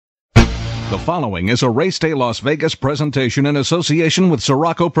The following is a Race Day Las Vegas presentation in association with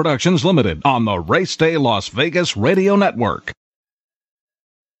Sirocco Productions Limited on the Race Day Las Vegas Radio Network.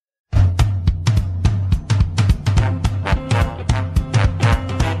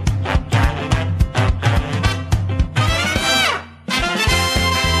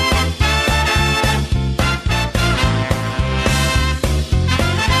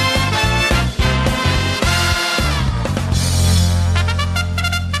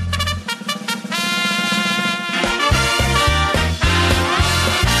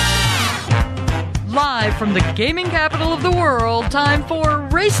 From the gaming capital of the world, time for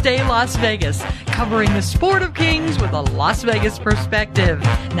Race Day Las Vegas, covering the sport of kings with a Las Vegas perspective.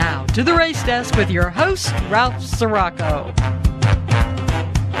 Now to the race desk with your host, Ralph Sirocco.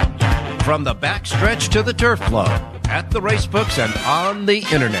 From the backstretch to the turf club, at the racebooks and on the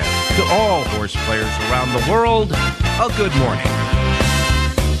internet, to all horse players around the world, a good morning.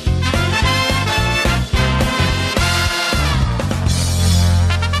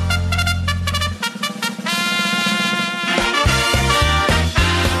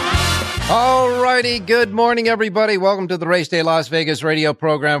 Alrighty, good morning, everybody. Welcome to the Race Day Las Vegas radio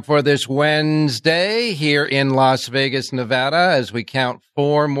program for this Wednesday here in Las Vegas, Nevada, as we count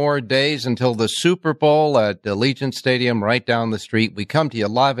 4 more days until the Super Bowl at Allegiant Stadium right down the street. We come to you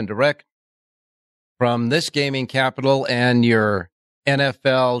live and direct from this gaming capital and your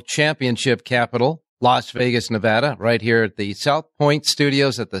NFL championship capital, Las Vegas, Nevada, right here at the South Point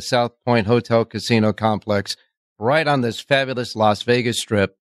Studios at the South Point Hotel Casino Complex, right on this fabulous Las Vegas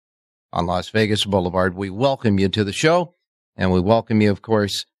Strip on Las Vegas Boulevard. We welcome you to the show, and we welcome you, of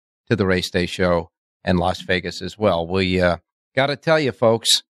course, to the Race Day Show and Las Vegas as well. We got to tell you, folks,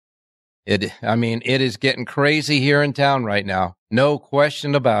 it is getting crazy here in town right now. No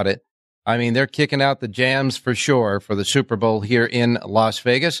question about it. I mean, they're kicking out the jams for sure for the Super Bowl here in Las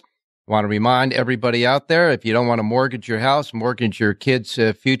Vegas. I want to remind everybody out there, if you don't want to mortgage your house, mortgage your kids'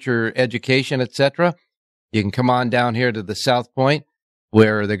 future education, etc., you can come on down here to the South Point,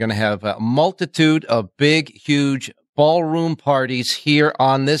 where they're going to have a multitude of big, huge ballroom parties here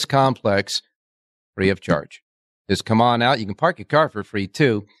on this complex, free of charge. Just come on out. You can park your car for free,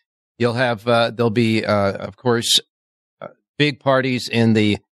 too. You'll have, there'll be, of course, big parties in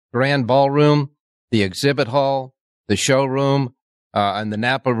the Grand Ballroom, the Exhibit Hall, the Showroom, and the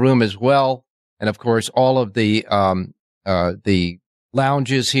Napa Room as well. And, of course, all of the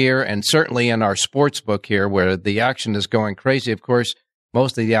lounges here, and certainly in our sports book here, where the action is going crazy. Of course,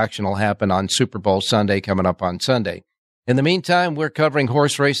 most of the action will happen on Super Bowl Sunday, coming up on Sunday. In the meantime, we're covering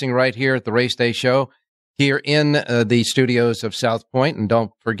horse racing right here at the Race Day Show here in the studios of South Point. And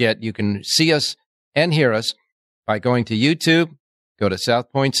don't forget, you can see us and hear us by going to YouTube, go to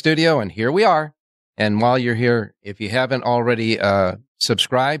South Point Studio, and here we are. And while you're here, if you haven't already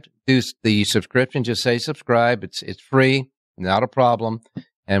subscribed, do the subscription. Just say subscribe. It's free, not a problem.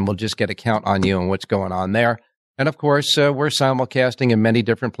 And we'll just get a count on you and what's going on there. And, of course, we're simulcasting in many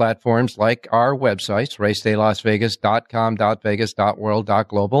different platforms like our websites, racedaylasvegas.com, .vegas, .world,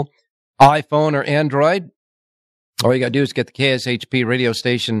 .global, iPhone or Android. All you got to do is get the KSHP radio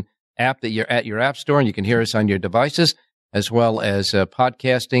station app that you're at your app store, and you can hear us on your devices, as well as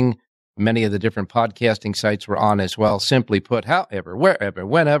podcasting. Many of the different podcasting sites we're on as well. Simply put, however, wherever,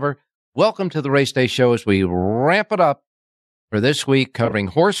 whenever, welcome to the Race Day Show as we ramp it up for this week, covering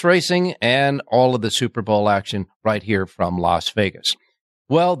horse racing and all of the Super Bowl action right here from Las Vegas.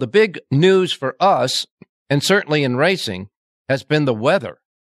 Well, the big news for us, and certainly in racing, has been the weather.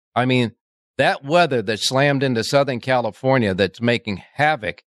 I mean, that weather that slammed into Southern California that's making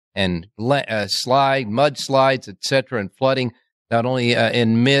havoc and mudslides, etc., and flooding, not only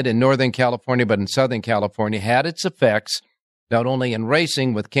in mid and Northern California, but in Southern California, had its effects, not only in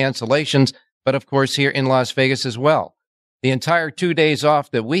racing with cancellations, but, of course, here in Las Vegas as well. The entire 2 days off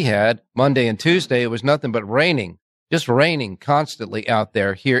that we had, Monday and Tuesday, it was nothing but raining, just raining constantly out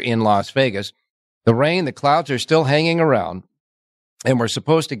there here in Las Vegas. The rain, the clouds are still hanging around, and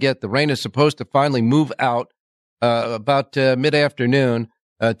the rain is supposed to finally move out about mid-afternoon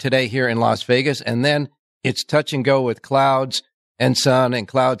today here in Las Vegas, and then it's touch and go with clouds and sun and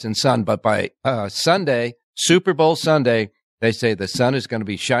clouds and sun. But by Sunday, Super Bowl Sunday, they say the sun is going to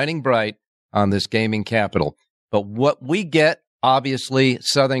be shining bright on this gaming capital. But what we get, obviously,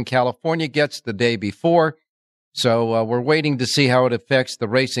 Southern California gets the day before. So we're waiting to see how it affects the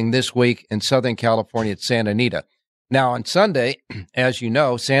racing this week in Southern California at Santa Anita. Now, on Sunday, as you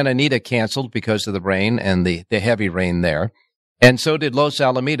know, Santa Anita canceled because of the rain and the heavy rain there. And so did Los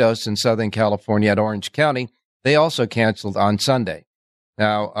Alamitos in Southern California at Orange County. They also canceled on Sunday.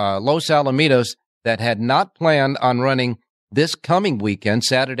 Now, Los Alamitos, that had not planned on running this coming weekend,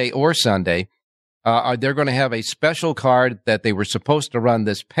 Saturday or Sunday, they're going to have a special card that they were supposed to run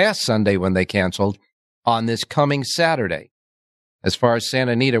this past Sunday when they canceled on this coming Saturday. As far as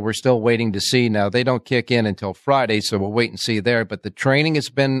Santa Anita, we're still waiting to see. Now, they don't kick in until Friday, so we'll wait and see there. But the training has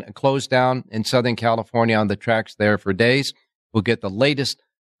been closed down in Southern California on the tracks there for days. We'll get the latest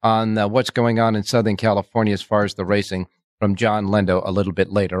on what's going on in Southern California as far as the racing from John Lindo a little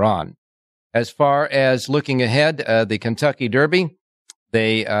bit later on. As far as looking ahead, the Kentucky Derby,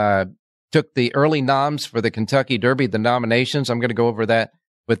 they took the early noms for the Kentucky Derby, the nominations. I'm going to go over that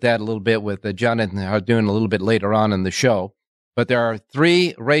a little bit with Jonathan Hardoon a little bit later on in the show. But there are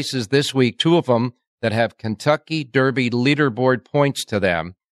 3 races this week, 2 of them that have Kentucky Derby leaderboard points to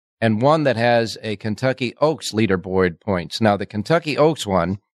them, and one that has a Kentucky Oaks leaderboard points. Now, the Kentucky Oaks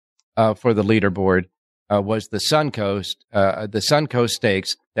one for the leaderboard was the Suncoast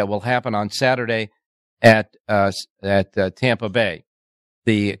Stakes that will happen on Saturday at Tampa Bay.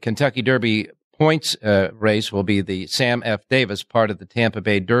 The Kentucky Derby points race will be the Sam F. Davis, part of the Tampa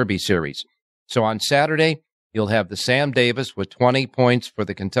Bay Derby Series. So on Saturday, you'll have the Sam Davis with 20 points for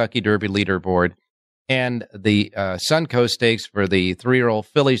the Kentucky Derby leaderboard, and the Suncoast Stakes for the 3-year-old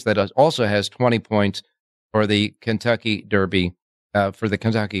fillies that also has 20 points for the Kentucky Derby, for the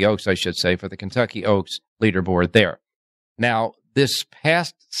Kentucky Oaks, I should say, for the Kentucky Oaks leaderboard there. Now, this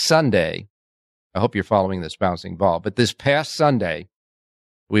past Sunday, I hope you're following this bouncing ball, but this past Sunday,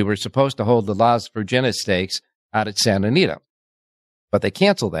 we were supposed to hold the Las Virgenes Stakes out at Santa Anita. But they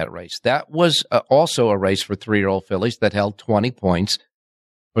canceled that race. That was also a race for 3-year-old fillies that held 20 points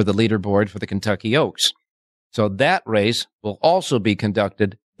for the leaderboard for the Kentucky Oaks. So that race will also be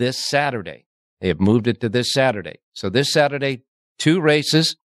conducted this Saturday. They have moved it to this Saturday. So this Saturday, 2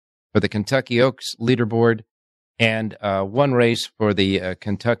 races for the Kentucky Oaks leaderboard and 1 race for the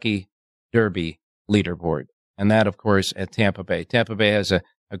Kentucky Derby leaderboard. And that, of course, at Tampa Bay. Tampa Bay has a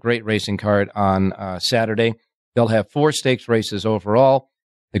great racing card on Saturday. They'll have 4 stakes races overall.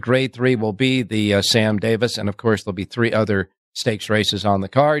 The Grade 3 will be the Sam Davis, and of course, there'll be 3 other stakes races on the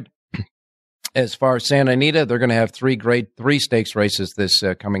card. As far as Santa Anita, they're going to have 3 Grade 3 stakes races this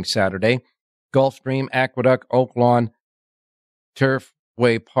coming Saturday. Gulfstream, Aqueduct, Oaklawn,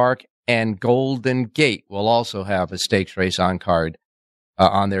 Turfway Park, and Golden Gate will also have a stakes race on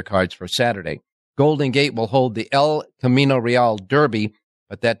their cards for Saturday. Golden Gate will hold the El Camino Real Derby,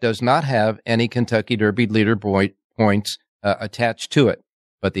 but that does not have any Kentucky Derby leaderboard points attached to it.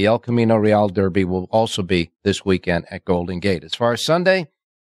 But the El Camino Real Derby will also be this weekend at Golden Gate. As far as Sunday,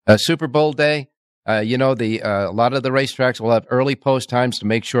 Super Bowl day, a lot of the racetracks will have early post times to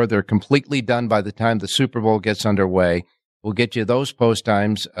make sure they're completely done by the time the Super Bowl gets underway. We'll get you those post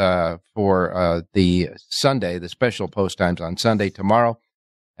times for the Sunday, the special post times on Sunday tomorrow.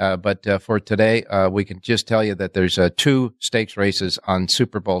 But for today, we can just tell you that there's 2 stakes races on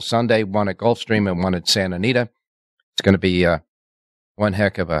Super Bowl Sunday, one at Gulfstream and one at Santa Anita. It's going to be one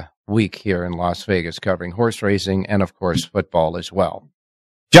heck of a week here in Las Vegas covering horse racing and, of course, football as well.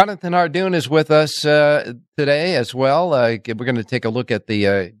 Jonathan Hardoon is with us today as well. We're going to take a look at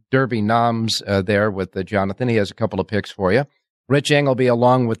the Derby noms there with Jonathan. He has a couple of picks for you. Rich Eng will be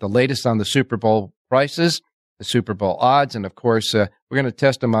along with the latest on the Super Bowl prices, the Super Bowl odds, and of course, we're going to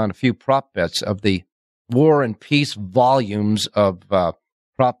test them on a few prop bets of the War and Peace volumes of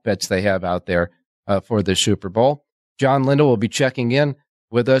prop bets they have out there for the Super Bowl. John Lindo will be checking in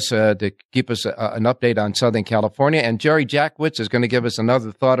with us to keep us an update on Southern California, and Jerry Jackwitz is going to give us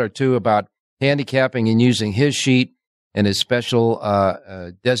another thought or two about handicapping and using his sheet and his special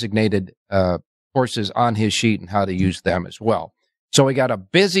designated horses on his sheet and how to use them as well. So we got a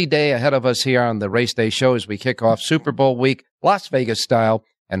busy day ahead of us here on the Race Day Show as we kick off Super Bowl week, Las Vegas style,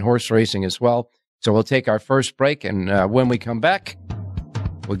 and horse racing as well. So we'll take our first break, and when we come back,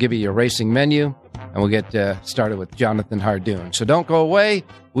 we'll give you your racing menu, and we'll get started with Jonathan Hardoon. So don't go away.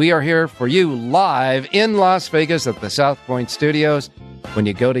 We are here for you live in Las Vegas at the South Point Studios. When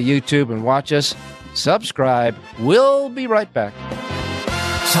you go to YouTube and watch us, subscribe. We'll be right back.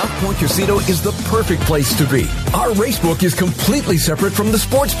 South Point Casino is the perfect place to be. Our racebook is completely separate from the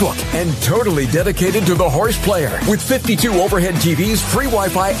sportsbook and totally dedicated to the horse player. With 52 overhead TVs, free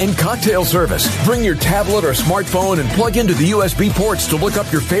Wi-Fi, and cocktail service. Bring your tablet or smartphone and plug into the USB ports to look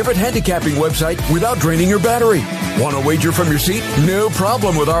up your favorite handicapping website without draining your battery. Want to wager from your seat? No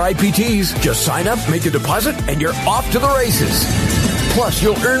problem with our IPTs. Just sign up, make a deposit, and you're off to the races. Plus,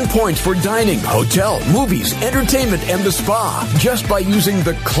 you'll earn points for dining, hotel, movies, entertainment, and the spa just by using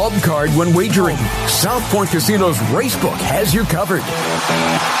the club card when wagering. South Point Casino's Racebook has you covered.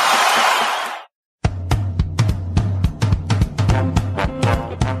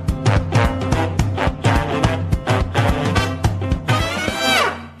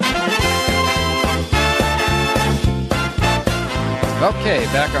 Okay,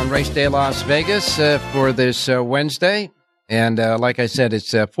 back on Race Day Las Vegas for this Wednesday. And like I said,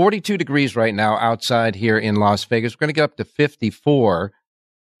 it's 42 degrees right now outside here in Las Vegas. We're going to get up to 54.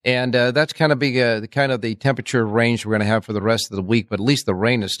 And that's kind of the temperature range we're going to have for the rest of the week. But at least the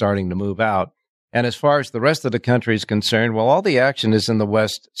rain is starting to move out. And as far as the rest of the country is concerned, well, all the action is in the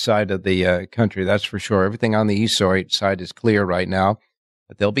west side of the country, that's for sure. Everything on the east side is clear right now.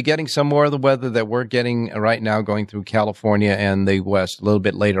 But they'll be getting some more of the weather that we're getting right now going through California and the west a little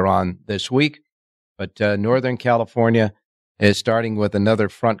bit later on this week. But Northern California is starting with another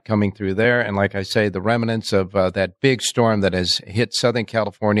front coming through there. And like I say, the remnants of that big storm that has hit Southern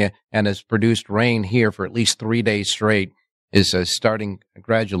California and has produced rain here for at least 3 days straight is starting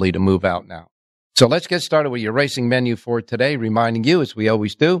gradually to move out now. So let's get started with your racing menu for today, reminding you, as we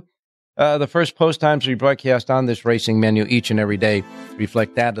always do, the first post times we broadcast on this racing menu each and every day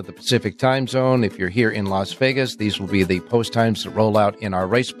reflect that of the Pacific time zone. If you're here in Las Vegas, these will be the post times that roll out in our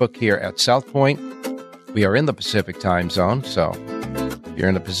race book here at South Point. We are in the Pacific time zone, so if you're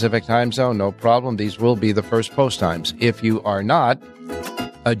in the Pacific time zone, no problem. These will be the first post times. If you are not,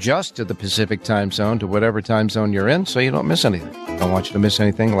 adjust to the Pacific time zone, to whatever time zone you're in, so you don't miss anything. Don't want you to miss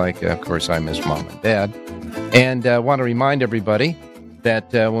anything, like, of course, I miss Mom and Dad. And want to remind everybody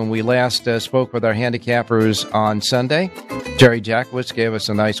that when we last spoke with our handicappers on Sunday, Jerry Jackwitz gave us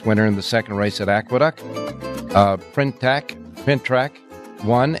a nice winner in the second race at Aqueduct. Print Track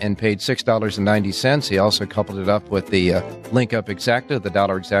won and paid $6.90. He also coupled it up with the Link Up Exacta. The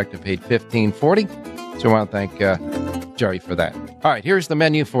Dollar Exacta paid $15.40. So I want to thank Jerry for that. All right, here's the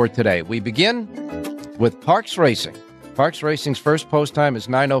menu for today. We begin with Parks Racing. Parks Racing's first post time is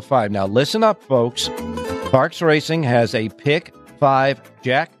 9:05. Now listen up, folks. Parks Racing has a Pick 5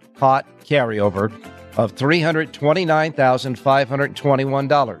 jackpot carryover of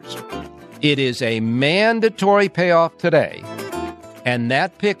 $329,521. It is a mandatory payoff today. And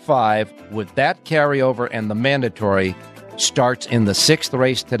that Pick 5 with that carryover and the mandatory starts in the 6th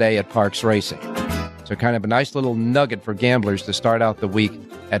race today at Parks Racing. So kind of a nice little nugget for gamblers to start out the week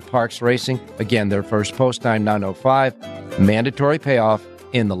at Parks Racing. Again, their first post time, 9:05. Mandatory payoff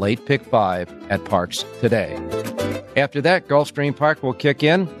in the late Pick 5 at Parks today. After that, Gulfstream Park will kick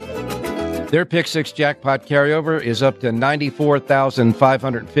in. Their Pick 6 jackpot carryover is up to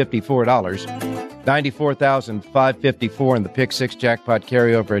 $94,554. $94,554 in the Pick 6 jackpot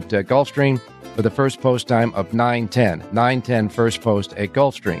carryover at Gulfstream for the first post time of 9:10. 9:10 first post at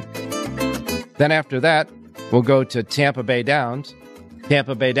Gulfstream. Then after that, we'll go to Tampa Bay Downs.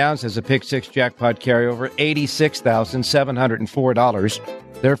 Tampa Bay Downs has a Pick 6 jackpot carryover, $86,704.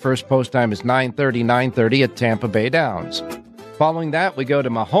 Their first post time is 9:30 at Tampa Bay Downs. Following that, we go to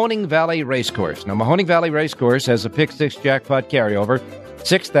Mahoning Valley Racecourse. Now, Mahoning Valley Racecourse has a Pick 6 jackpot carryover,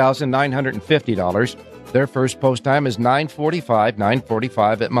 $6,950. Their first post time is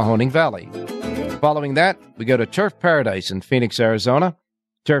 9:45 at Mahoning Valley. Following that, we go to Turf Paradise in Phoenix, Arizona.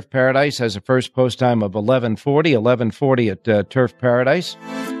 Turf Paradise has a first post time of 11:40 at Turf Paradise,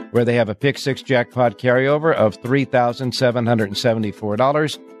 where they have a Pick 6 jackpot carryover of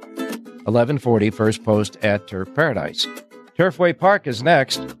 $3,774. 11:40 first post at Turf Paradise. Turfway Park is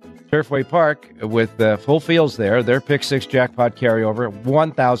next. Turfway Park, with full fields there, their Pick 6 jackpot carryover,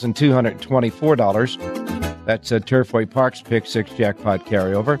 $1,224. That's Turfway Park's Pick 6 jackpot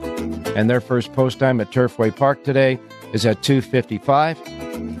carryover. And their first post time at Turfway Park today is at 2:55.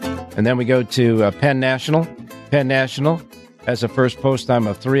 And then we go to Penn National. Penn National has a first post time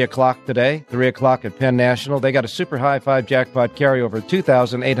of 3 o'clock today. 3 o'clock at Penn National. They got a Super High 5 jackpot carryover,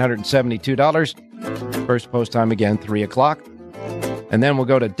 $2,872. First post time again, 3 o'clock. And then we'll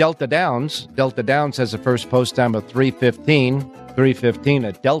go to Delta Downs. Delta Downs has a first post time of 3:15. 3:15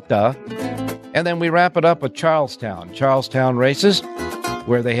 at Delta. And then we wrap it up with Charlestown. Charlestown Races,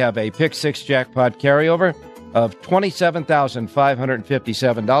 where they have a Pick 6 jackpot carryover of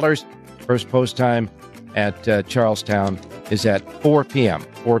 $27,557. First post time at Charlestown is at 4 p.m.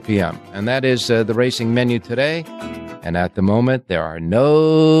 4 p.m. And that is the racing menu today. And at the moment, there are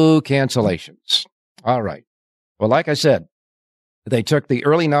no cancellations. All right. Well, like I said, they took the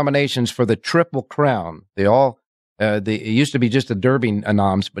early nominations for the Triple Crown. It used to be just the Derby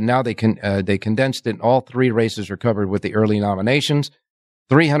noms, but now they condensed it. All 3 races are covered with the early nominations.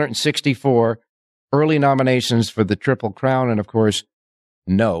 364 early nominations for the Triple Crown, and of course,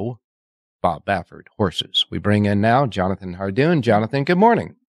 no Bob Baffert horses. We bring in now Jonathan Hardoon. Jonathan, good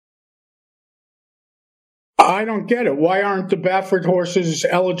morning. I don't get it. Why aren't the Baffert horses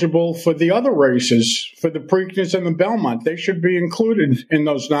eligible for the other races, for the Preakness and the Belmont? They should be included in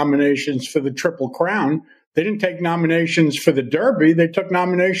those nominations for the Triple Crown. They didn't take nominations for the Derby. They took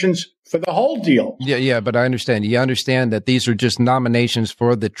nominations for the whole deal. Yeah, but I understand. You understand that these are just nominations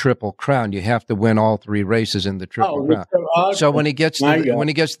for the Triple Crown. You have to win all 3 races in the Triple Crown. So when he gets to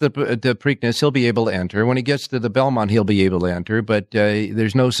the Preakness, he'll be able to enter. When he gets to the Belmont, he'll be able to enter. But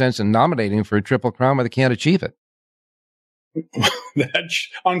there's no sense in nominating for a Triple Crown when they can't achieve it. That's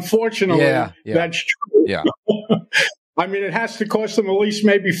unfortunately that's true. Yeah. I mean, it has to cost them at least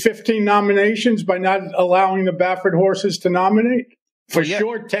maybe 15 nominations by not allowing the Baffert horses to nominate. For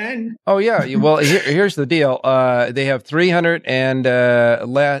sure, 10. Oh, yeah. Well, here's the deal. They have 300 and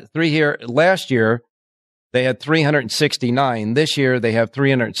last year they had 369. This year they have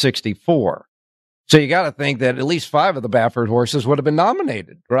 364. So you got to think that at least 5 of the Baffert horses would have been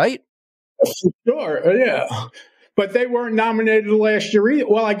nominated, right? For sure, yeah. But they weren't nominated last year either.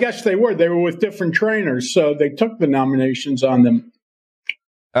 Well, I guess they were. They were with different trainers, so they took the nominations on them.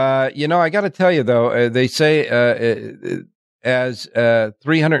 I got to tell you, though, they say as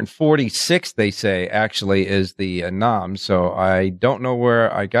 346, they say, actually, is the nom. So I don't know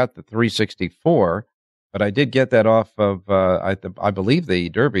where I got the 364, but I did get that off of, I believe, the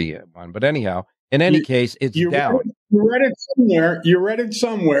Derby one. But anyhow, in any case, it's down. You read it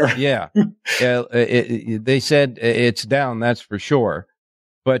somewhere. Yeah. They said it's down, that's for sure.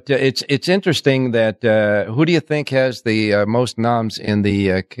 But it's interesting that who do you think has the most noms in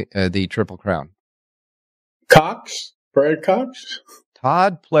the Triple Crown? Brad Cox?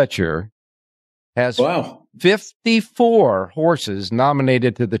 Todd Pletcher has 54 horses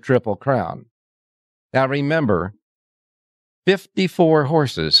nominated to the Triple Crown. Now remember, 54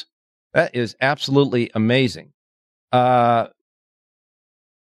 horses. That is absolutely amazing.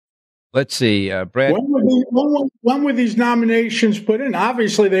 Let's see, Brad. When were these nominations put in?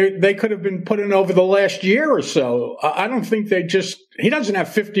 Obviously, they could have been put in over the last year or so. I don't think he doesn't have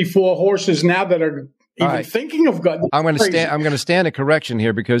 54 horses now that are even thinking of going. I'm going to stand a correction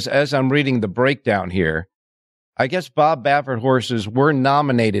here because as I'm reading the breakdown here, I guess Bob Baffert horses were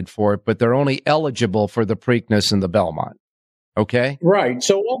nominated for it, but they're only eligible for the Preakness and the Belmont. Okay. Right.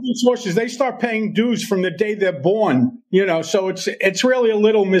 So all these horses, they start paying dues from the day they're born, so it's really a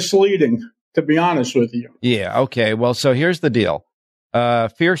little misleading, to be honest with you. Yeah. Okay. Well, so here's the deal.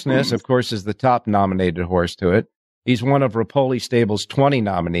 Fierceness, of course, is the top nominated horse to it. He's one of Rapoli Stable's 20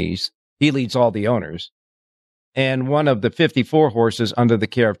 nominees. He leads all the owners. And one of the 54 horses under the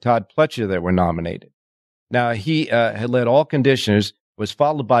care of Todd Pletcher that were nominated. Now, he had led all conditioners, was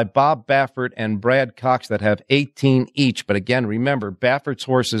followed by Bob Baffert and Brad Cox that have 18 each. But again, remember, Baffert's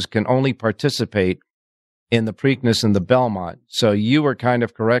horses can only participate in the Preakness and the Belmont. So you were kind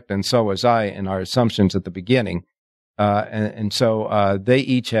of correct, and so was I in our assumptions at the beginning. So they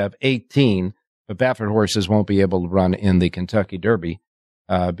each have 18, but Baffert horses won't be able to run in the Kentucky Derby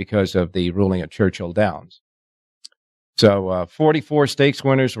because of the ruling at Churchill Downs. So 44 stakes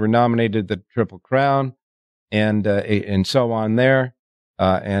winners were nominated to the Triple Crown, and so on there.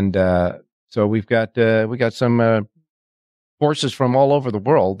 So we got some horses from all over the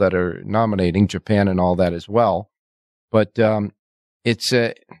world that are nominating, Japan and all that as well. But it's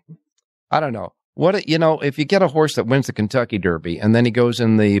I don't know if you get a horse that wins the Kentucky Derby and then he goes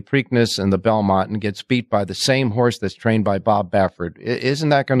in the Preakness and the Belmont and gets beat by the same horse that's trained by Bob Baffert, isn't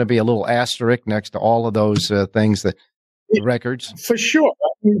that going to be a little asterisk next to all of those things that? Records? For sure. I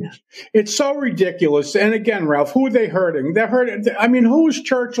mean, it's so ridiculous. And again, Ralph, who are they hurting? They're hurting. I mean, who's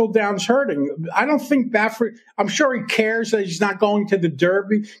Churchill Downs hurting? I don't think Baffert, I'm sure he cares that he's not going to the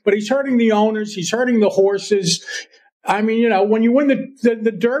Derby, but he's hurting the owners. He's hurting the horses. I mean, when you win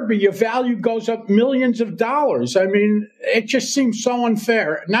the Derby, your value goes up millions of dollars. I mean, it just seems so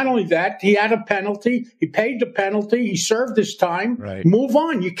unfair. Not only that, he had a penalty. He paid the penalty. He served his time. Right. Move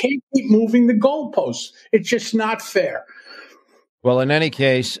on. You can't keep moving the goalposts. It's just not fair. Well, in any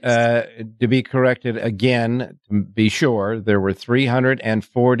case, to be corrected again, to be sure, there were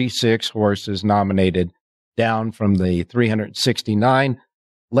 346 horses nominated, down from the 369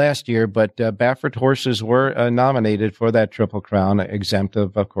 last year, but Baffert horses were nominated for that Triple Crown, exempt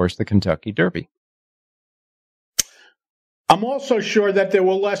of course, the Kentucky Derby. I'm also sure that there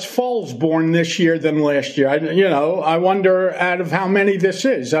were less foals born this year than last year. I wonder out of how many this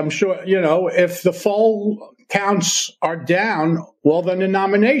is. I'm sure, if the foal counts are down, well, then the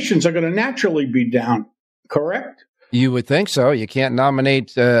nominations are going to naturally be down, correct? You would think so. You can't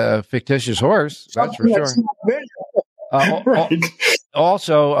nominate a fictitious horse, that's for sure. Right.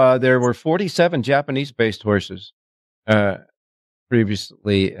 Also, there were 47 Japanese-based horses. Previous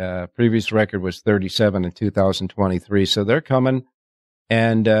record was 37 in 2023. So they're coming,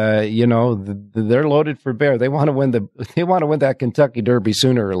 and they're loaded for bear. They want to win that Kentucky Derby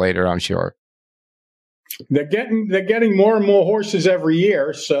sooner or later, I'm sure. they're getting more and more horses every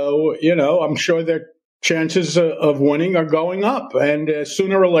year. So, I'm sure their chances of winning are going up, and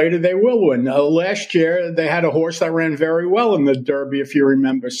sooner or later they will win. Last year they had a horse that ran very well in the Derby, if you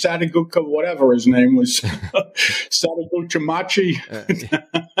remember, Sataguka, whatever his name was, Sataguchamachi.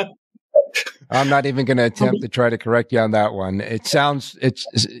 I'm not even going to attempt to try to correct you on that one. It sounds, at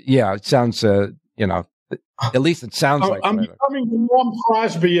least it sounds like I'm becoming the Norm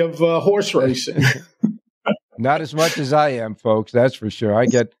Crosby of horse racing. Not as much as I am, folks. That's for sure. I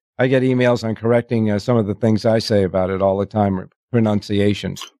get emails on correcting some of the things I say about it all the time,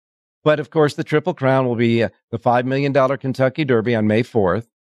 pronunciations. But of course, the Triple Crown will be the $5 million Kentucky Derby on May 4th.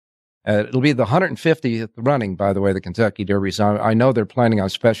 It'll be the 150th running, by the way, the Kentucky Derby. So I know they're planning on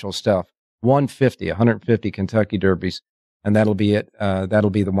special stuff. 150 Kentucky Derbies, and that'll be it.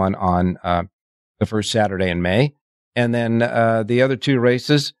 That'll be the one on the first Saturday in May. And then the other two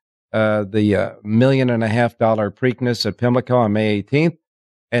races, the $1.5 million Preakness at Pimlico on May 18th,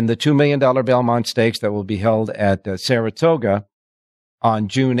 and the $2 million Belmont Stakes that will be held at Saratoga on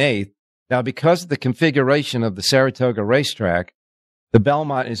June 8th. Now, because of the configuration of the Saratoga racetrack, the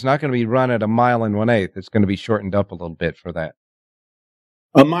Belmont is not going to be run at 1 1/8. It's going to be shortened up a little bit for that.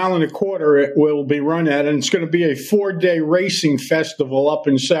 1.25 miles it will be run at, and it's going to be a 4-day racing festival up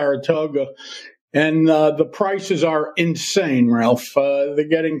in Saratoga. And the prices are insane, Ralph. They're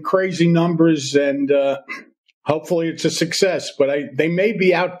getting crazy numbers, and hopefully it's a success. But they may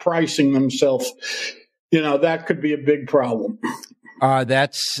be outpricing themselves. That could be a big problem.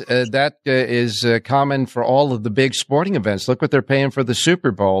 That is common for all of the big sporting events. Look what they're paying for the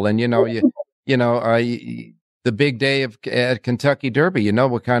Super Bowl, and the big day at Kentucky Derby. You know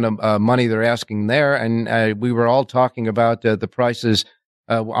what kind of money they're asking there, and we were all talking about the prices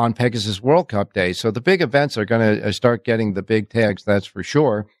on Pegasus World Cup Day. So the big events are going to start getting the big tags, that's for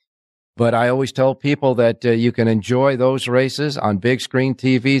sure. But I always tell people that you can enjoy those races on big screen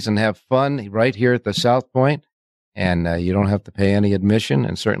TVs and have fun right here at the South Point, and you don't have to pay any admission,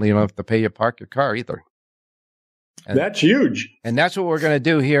 and certainly you don't have to pay to park your car either. And that's huge. And that's what we're going to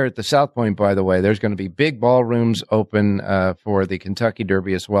do here at the South Point, by the way. There's going to be big ballrooms open for the Kentucky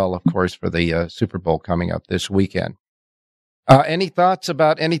Derby as well, of course, for the Super Bowl coming up this weekend. Any thoughts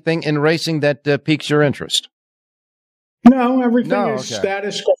about anything in racing that piques your interest? No, everything is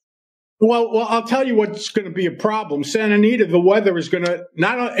status quo. Well, I'll tell you what's going to be a problem. Santa Anita, the weather is going to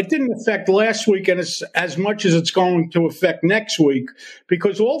it didn't affect last weekend as much as it's going to affect next week,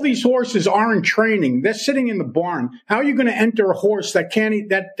 because all these horses aren't training. They're sitting in the barn. How are you going to enter a horse that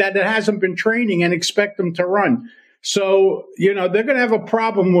hasn't been training and expect them to run? So, they're going to have a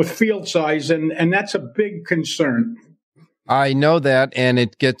problem with field size, and that's a big concern. I know that, and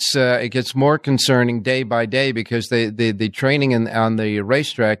it gets more concerning day by day, because the training on the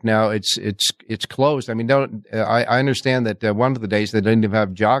racetrack now it's closed. I mean, I understand that one of the days they didn't even have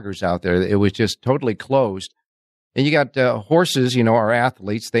joggers out there; it was just totally closed. And you got horses, are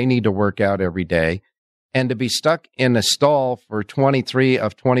athletes; they need to work out every day, and to be stuck in a stall for 23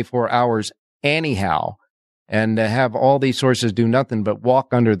 of 24 hours anyhow. And have all these horses do nothing but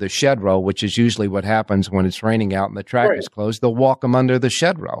walk under the shed row, which is usually what happens when it's raining out and the track is closed. They'll walk them under the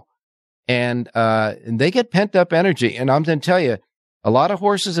shed row. And they get pent-up energy. And I'm going to tell you, a lot of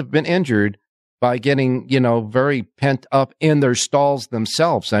horses have been injured by getting, very pent up in their stalls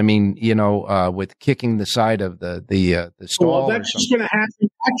themselves. I mean, with kicking the side of the stall. Well, that's just going to happen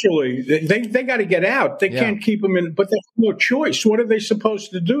naturally. They got to get out. They can't keep them in, but they have no choice. What are they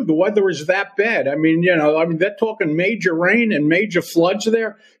supposed to do? The weather is that bad. I mean, they're talking major rain and major floods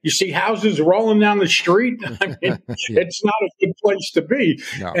there. You see houses rolling down the street. I mean, It's not a good place to be.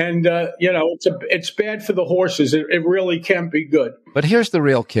 No. And, it's bad for the horses. It really can't be good. But here's the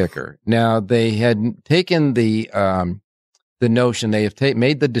real kicker. Now, they had taken the notion, they have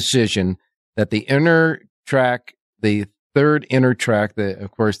made the decision that the inner track, the third inner track,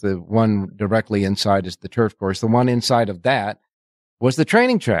 of course, the one directly inside is the turf course. The one inside of that was the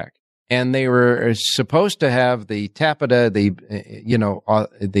training track. And they were supposed to have the tappeta,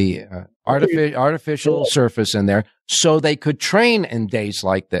 artificial surface in there, so they could train in days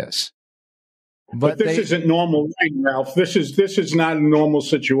like this. But this isn't normal rain, Ralph. This is not a normal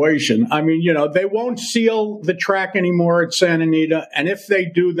situation. I mean, they won't seal the track anymore at Santa Anita. And if they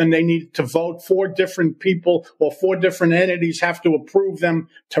do, then they need to vote. 4 different people or 4 different entities have to approve them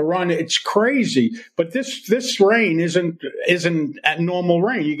to run. It's crazy. But this rain isn't a normal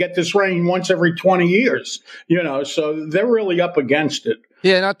rain. You get this rain once every 20 years, so they're really up against it.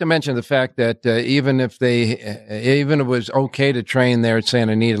 Yeah, not to mention the fact that even if it was okay to train there at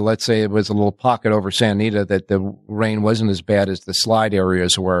Santa Anita, let's say it was a little pocket over Santa Anita, that the rain wasn't as bad as the slide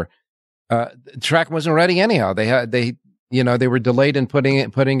areas were. The track wasn't ready anyhow. They were delayed in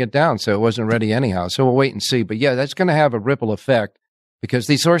putting it down, so it wasn't ready anyhow. So we'll wait and see. But yeah, that's going to have a ripple effect because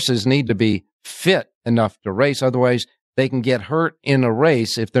these horses need to be fit enough to race. Otherwise, they can get hurt in a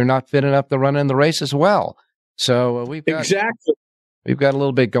race if they're not fit enough to run in the race as well. So we've got a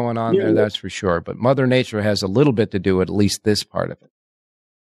little bit going on there, that's for sure. But Mother Nature has a little bit to do with at least this part of it.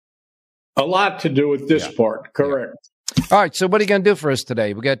 A lot to do with this part, correct. Yeah. All right, so what are you going to do for us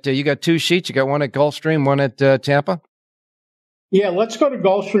today? We got you got two sheets. You got one at Gulfstream, one at Tampa. Yeah, let's go to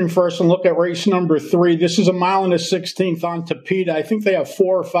Gulfstream first and look at race number 3. This is a 1.16 on Tapeta. I think they have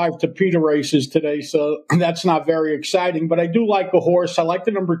 4 or 5 Tapeta races today, so that's not very exciting. But I do like a horse. I like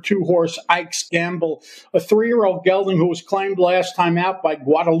the number 2 horse, Ike's Gamble, a 3-year-old gelding who was claimed last time out by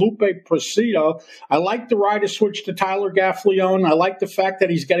Guadalupe Presido. I like the rider switch to Tyler Gaffalione. I like the fact that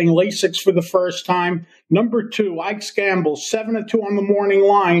he's getting Lasix for the first time. Number 2, Ike's Gamble, 7-2 on the morning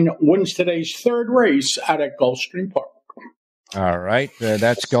line, wins today's 3rd race out at Gulfstream Park. All right,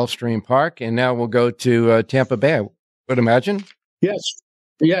 that's Gulfstream Park, and now we'll go to Tampa Bay, I would imagine.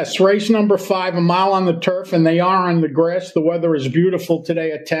 Yes, race number 5, a mile on the turf, and they are on the grass. The weather is beautiful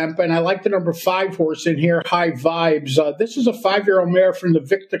today at Tampa, and I like the number 5 horse in here, High Vibes. This is a 5-year-old mare from the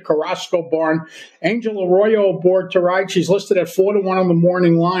Victor Carrasco barn. Angel Arroyo aboard to ride. She's listed at 4-1 on the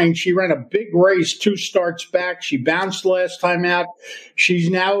morning line. She ran a big race 2 starts back. She bounced last time out. She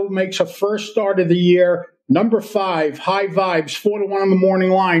now makes her first start of the year. Number 5, High Vibes, 4-1 on the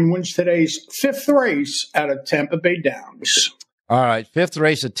morning line, wins today's 5th race out of Tampa Bay Downs. All right, 5th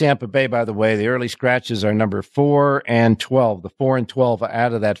race at Tampa Bay, by the way. The early scratches are number 4 and 12. The 4 and 12 are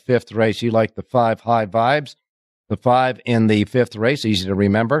out of that 5th race. You like the 5 High Vibes, the 5 in the 5th race, easy to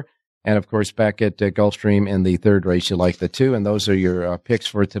remember. And, of course, back at Gulfstream in the 3rd race, you like the 2. And those are your picks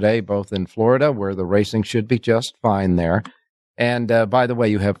for today, both in Florida, where the racing should be just fine there. And, by the way,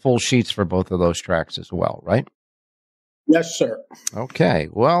 you have full sheets for both of those tracks as well, right? Yes, sir. Okay.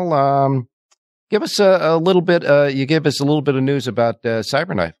 Well, give us a little bit, you gave us a little bit of news about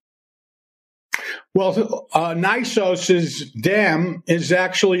Cyberknife. Well, Nisos's dam is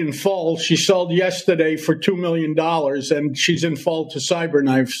actually in full. She sold yesterday for $2 million, and she's in full to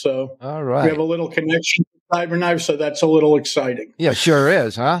Cyberknife. So all right. We have a little connection to Cyberknife, so that's a little exciting. Yeah, sure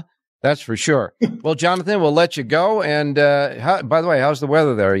is, huh? That's for sure. Well, Jonathan, we'll let you go. And by the way, how's the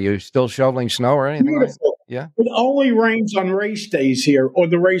weather there? Are you still shoveling snow or anything? Beautiful. Yeah. It only rains on race days here, or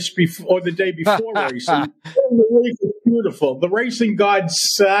the race before, or the day before racing. The race is beautiful. The racing gods,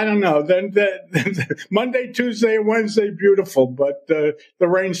 I don't know. Then Monday, Tuesday, and Wednesday, beautiful. But the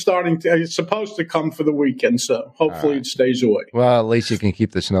rain's it's supposed to come for the weekend, so hopefully it stays away. Well, at least you can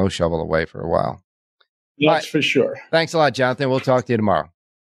keep the snow shovel away for a while. That's for sure. Thanks a lot, Jonathan. We'll talk to you tomorrow.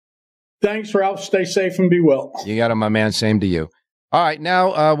 Thanks, Ralph. Stay safe and be well. You got it, my man. Same to you. All right.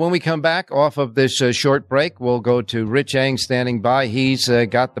 Now, when we come back off of this short break, we'll go to Rich Eng standing by. He's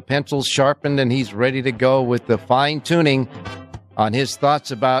got the pencils sharpened and he's ready to go with the fine tuning on his thoughts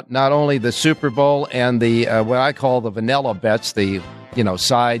about not only the Super Bowl and the what I call the vanilla bets, the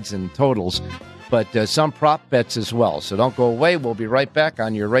sides and totals, but some prop bets as well. So don't go away. We'll be right back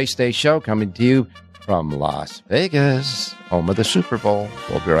on your Race Day show, coming to you from Las Vegas, home of the Super Bowl.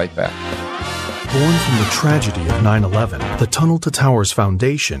 We'll be right back. Born from the tragedy of 9/11, the Tunnel to Towers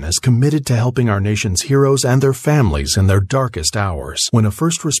Foundation is committed to helping our nation's heroes and their families in their darkest hours. When a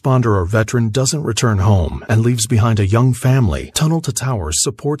first responder or veteran doesn't return home and leaves behind a young family, Tunnel to Towers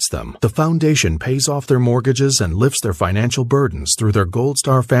supports them. The foundation pays off their mortgages and lifts their financial burdens through their Gold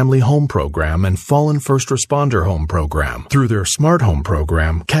Star Family Home Program and Fallen First Responder Home Program. Through their Smart Home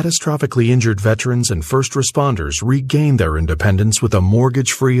Program, catastrophically injured veterans and first responders regain their independence with a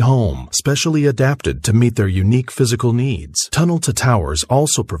mortgage-free home, specially adapted to meet their unique physical needs. Tunnel to Towers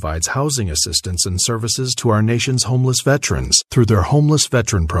also provides housing assistance and services to our nation's homeless veterans through their Homeless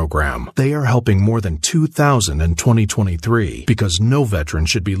Veteran Program. They are helping more than 2,000 in 2023 because no veteran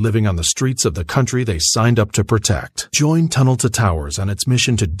should be living on the streets of the country they signed up to protect. Join Tunnel to Towers on its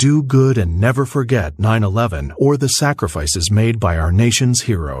mission to do good and never forget 9/11 or the sacrifices made by our nation's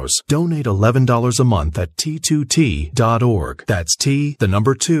heroes. Donate $11 a month at T2T.org. That's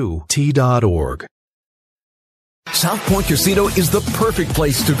T2T.org. South Point Casino is the perfect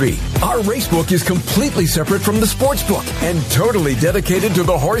place to be. Our racebook is completely separate from the sportsbook and totally dedicated to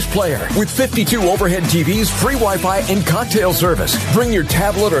the horse player. With 52 overhead TVs, free Wi-Fi, and cocktail service. Bring your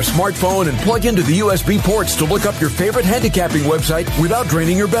tablet or smartphone and plug into the USB ports to look up your favorite handicapping website without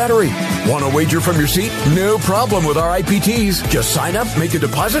draining your battery. Want to wager from your seat? No problem with our IPTs. Just sign up, make a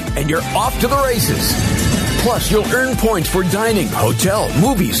deposit, and you're off to the races. Plus, you'll earn points for dining, hotel,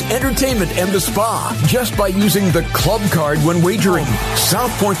 movies, entertainment, and the spa just by using the club card when wagering.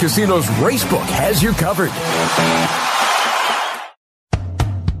 South Point Casino's Racebook has you covered.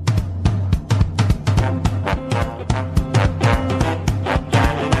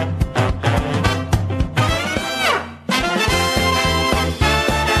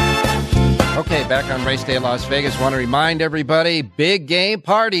 Okay, back on Race Day Las Vegas. Want to remind everybody, big game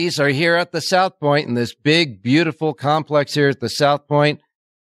parties are here at the South Point in this big, beautiful complex here at the South Point.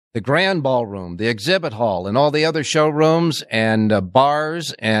 The Grand Ballroom, the Exhibit Hall, and all the other showrooms and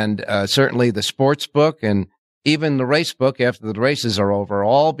bars, and certainly the sports book and even the race book after the races are over,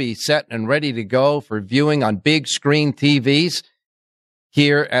 all be set and ready to go for viewing on big screen TVs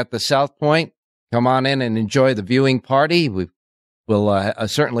here at the South Point. Come on in and enjoy the viewing party. We'll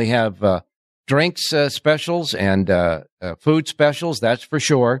certainly have drinks specials and food specials, that's for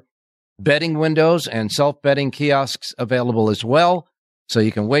sure. Betting windows and self-betting kiosks available as well, so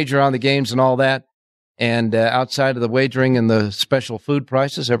you can wager on the games and all that. And outside of the wagering and the special food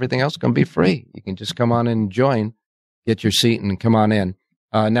prices, everything else is going to be free. You can just come on and join, get your seat, and come on in.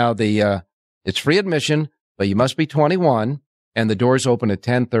 Now, it's free admission, but you must be 21, and the doors open at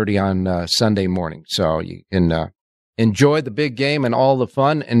 10:30 on Sunday morning. So you can enjoy the big game and all the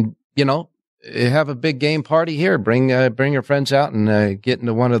fun, and, have a big game party here. Bring your friends out and get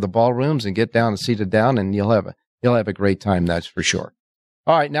into one of the ballrooms and get down and seated down, and you'll have a great time, that's for sure.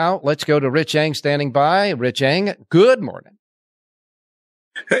 All right, now let's go to Rich Eng standing by. Rich Eng, good morning.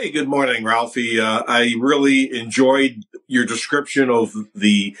 Hey, good morning, Ralphie. I really enjoyed your description of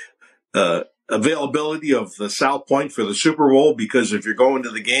the availability of the South Point for the Super Bowl, because if you're going to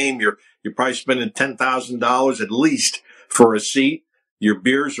the game, you're probably spending $10,000 at least for a seat. Your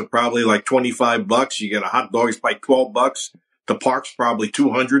beers are probably like $25. You get a hot dog, it's probably $12. The park's probably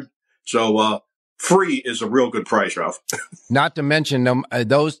 $200. So free is a real good price, Ralph. Not to mention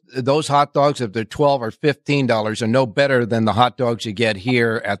those hot dogs, if they're $12 or $15, are no better than the hot dogs you get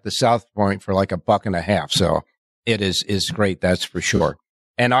here at the South Point for like $1.50. So it is great, that's for sure.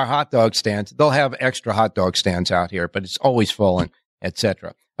 And our hot dog stands, they'll have extra hot dog stands out here, but it's always full and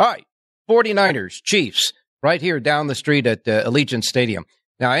etc. All right, 49ers, Chiefs, right here down the street at Allegiant Stadium.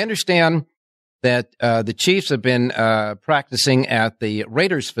 Now, I understand that the Chiefs have been practicing at the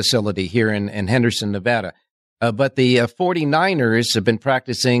Raiders facility here in Henderson, Nevada. But the 49ers have been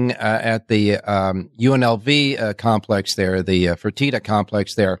practicing at the UNLV complex there, the Fertitta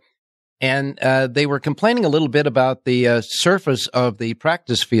complex there. And they were complaining a little bit about the surface of the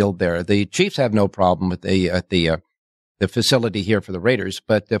practice field there. The Chiefs have no problem with the facility here for the Raiders,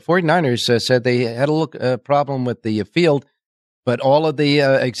 but the 49ers said they had a problem with the field. But all of the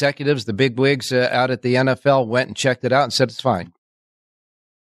executives, the big wigs out at the NFL went and checked it out and said it's fine.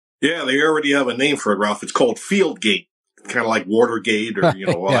 Yeah, they already have a name for it, Ralph. It's called Fieldgate, kind of like Watergate or,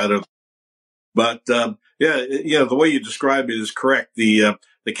 all that other. But, the way you described it is correct. The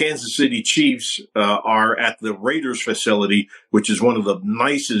Kansas City Chiefs are at the Raiders facility, which is one of the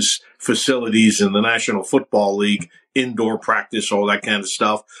nicest facilities in the National Football League, indoor practice, all that kind of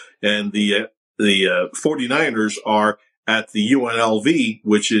stuff. And the 49ers are at the UNLV,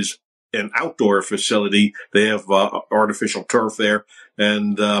 which is an outdoor facility. They have artificial turf there.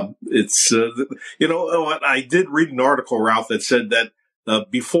 And it's, I did read an article, Ralph, that said that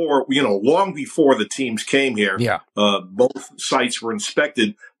before, long before the teams came here, both sites were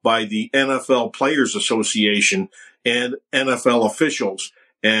inspected by the NFL Players Association and NFL officials.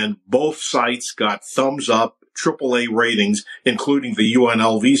 And both sites got thumbs up, AAA ratings, including the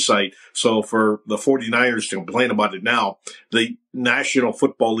UNLV site. So for the 49ers to complain about it now, the National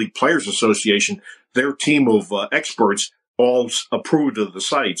Football League Players Association, their team of experts all approved of the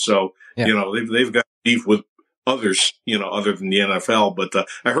site. So, they've got beef with others, other than the NFL. But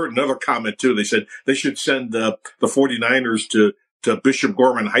I heard another comment, too. They said they should send the 49ers to Bishop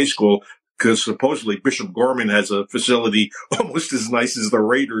Gorman High School, because supposedly Bishop Gorman has a facility almost as nice as the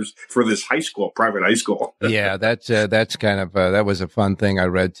Raiders for this high school, private high school. Yeah, that's kind of that was a fun thing I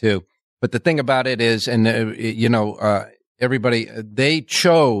read too. But the thing about it is, and everybody, they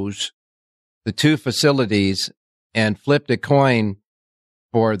chose the two facilities and flipped a coin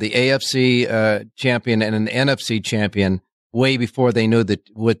for the AFC champion and an NFC champion way before they knew that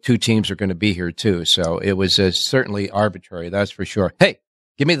what two teams are going to be here too. So it was certainly arbitrary, that's for sure. Hey,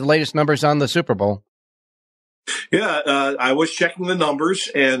 give me the latest numbers on the Super Bowl. Yeah, I was checking the numbers,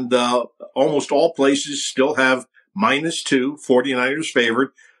 and almost all places still have -2, 49ers favored,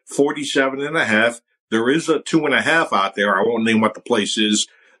 47.5. There is a 2.5 out there. I won't name what the place is.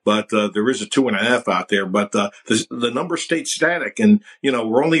 but there is a 2.5 out there. But the number stayed static, and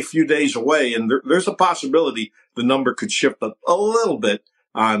we're only a few days away, and there's a possibility the number could shift a little bit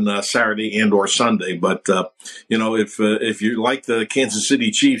on Saturday and or Sunday. But if you like the Kansas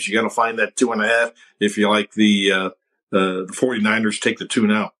City Chiefs, you got to find that 2.5. If you like the 49ers, take the 2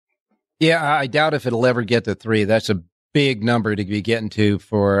 now. Yeah, I doubt if it'll ever get to 3. That's a big number to be getting to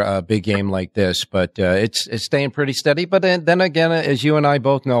for a big game like this, but it's staying pretty steady. But then again, as you and I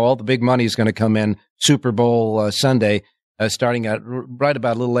both know, all the big money is going to come in Super Bowl Sunday, starting at right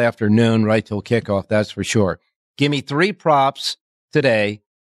about a little after noon, right till kickoff. That's for sure. Give me 3 props today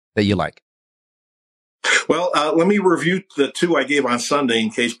that you like. Well, let me review the 2 I gave on Sunday in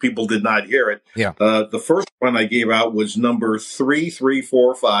case people did not hear it. Yeah. The first one I gave out was number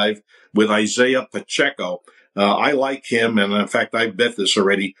 3345 with Isaiah Pacheco. I like him, and in fact, I bet this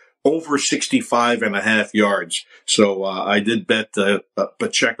already, over 65.5 yards. So I did bet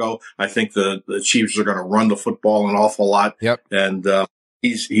Pacheco. I think the Chiefs are going to run the football an awful lot. Yep. And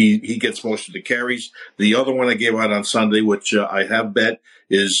he gets most of the carries. The other one I gave out on Sunday, which I have bet,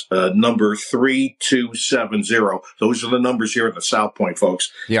 is number 3270. Those are the numbers here at the South Point,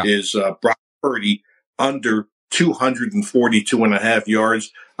 folks. Yeah. Is Brock Purdy under 242.5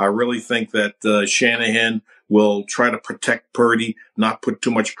 yards. I really think that Shanahan will try to protect Purdy, not put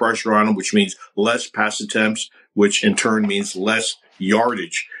too much pressure on him, which means less pass attempts, which in turn means less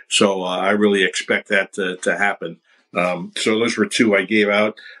yardage. So I really expect that to happen. So those were 2 I gave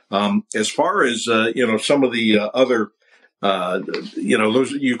out. As far as, some of the other,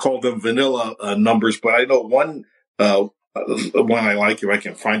 those, you call them vanilla numbers, but I know one I like, if I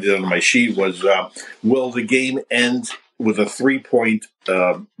can find it on my sheet, was will the game end with a 3-point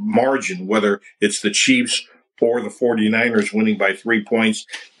margin, whether it's the Chiefs or the 49ers winning by 3 points.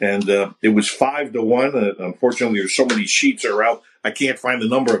 And it was 5-1. Unfortunately, there's so many sheets are out. I can't find the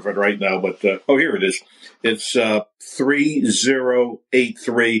number of it right now, but here it is. It's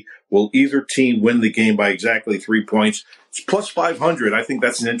 3083. Will either team win the game by exactly 3 points? It's plus 500. I think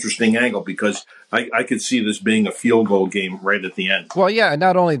that's an interesting angle because I could see this being a field goal game right at the end. Well, yeah,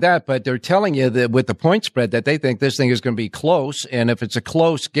 not only that, but they're telling you that with the point spread that they think this thing is going to be close. And if it's a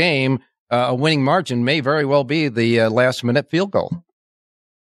close game, a winning margin may very well be the last-minute field goal.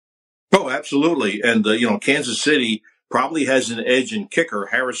 Oh, absolutely. And, Kansas City probably has an edge in kicker.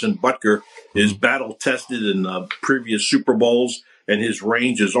 Harrison Butker is battle-tested in previous Super Bowls, and his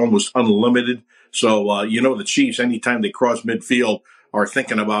range is almost unlimited. So, the Chiefs, anytime they cross midfield, are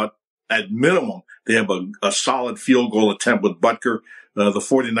thinking about, at minimum, they have a solid field goal attempt with Butker. The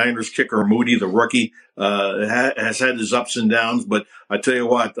 49ers kicker, Moody, the rookie, has had his ups and downs. But I tell you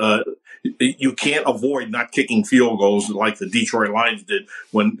what, you can't avoid not kicking field goals like the Detroit Lions did.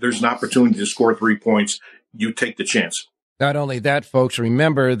 When there's an opportunity to score 3 points, you take the chance. Not only that, folks,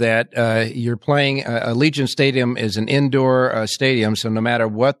 remember that you're playing Allegiant Stadium is an indoor stadium, so no matter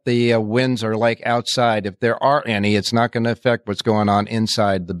what the winds are like outside, if there are any, it's not going to affect what's going on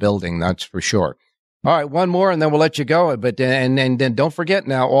inside the building, that's for sure. All right, one more, and then we'll let you go. But and then don't forget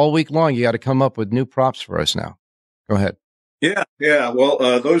now, all week long, you got to come up with new props for us now. Go ahead. Yeah. Well,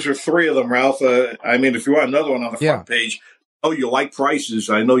 those are 3 of them, Ralph. If you want another one on the front page, you like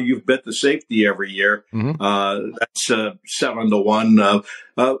prices. I know you've bet the safety every year. Mm-hmm. That's 7-1.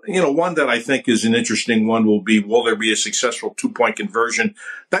 One that I think is an interesting one will there be a successful 2-point conversion?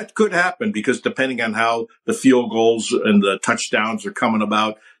 That could happen because depending on how the field goals and the touchdowns are coming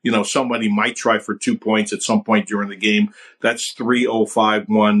about, somebody might try for 2 points at some point during the game. That's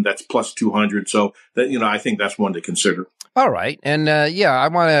 305-1. That's plus 200. So that, I think that's one to consider. All right. And, I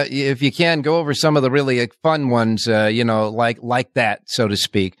want to, if you can, go over some of the really fun ones, like that, so to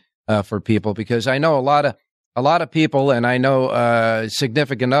speak, for people, because I know a lot of people, and I know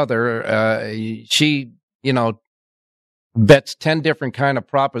significant other, she, bets 10 different kind of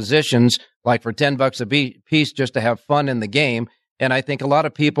propositions, like for $10 a piece just to have fun in the game. And I think a lot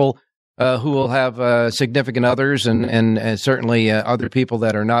of people who will have significant others and certainly other people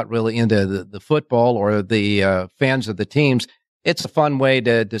that are not really into the football or the fans of the teams, it's a fun way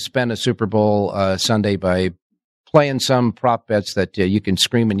to spend a Super Bowl Sunday by playing some prop bets that you can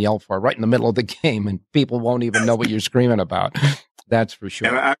scream and yell for right in the middle of the game, and people won't even know what you're screaming about. That's for sure.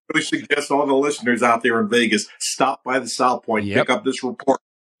 And I really suggest all the listeners out there in Vegas, stop by the South Point, pick up this report.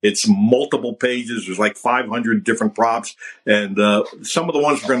 It's multiple pages. There's like 500 different props. And some of the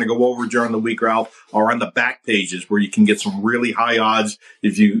ones we're going to go over during the week, Ralph, are on the back pages where you can get some really high odds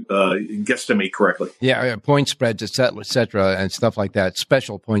if you guesstimate correctly. Yeah, point spreads, et cetera, and stuff like that.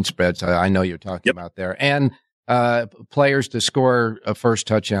 Special point spreads, I know you're talking about there. And players to score a first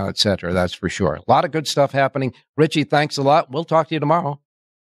touchdown, et cetera. That's for sure. A lot of good stuff happening. Richie, thanks a lot. We'll talk to you tomorrow.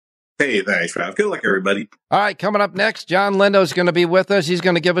 Hey, thanks, Ralph. Good luck, everybody. All right, coming up next, John Lindo is going to be with us. He's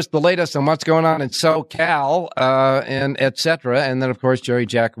going to give us the latest on what's going on in SoCal and et cetera. And then, of course, Jerry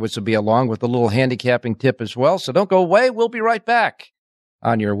Jackowitz will be along with a little handicapping tip as well. So don't go away. We'll be right back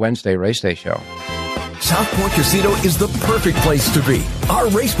on your Wednesday Race Day show. South Point Casino is the perfect place to be. Our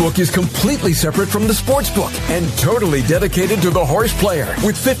racebook is completely separate from the sportsbook and totally dedicated to the horse player.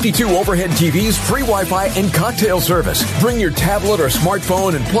 With 52 overhead TVs, free Wi-Fi, and cocktail service. Bring your tablet or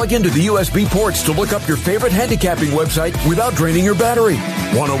smartphone and plug into the USB ports to look up your favorite handicapping website without draining your battery.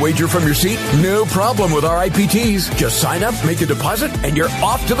 Want to wager from your seat? No problem with our IPTs. Just sign up, make a deposit, and you're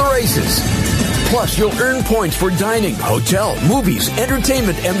off to the races. Plus, you'll earn points for dining, hotel, movies,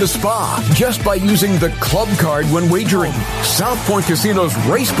 entertainment, and the spa just by using the club card when wagering. South Point Casino's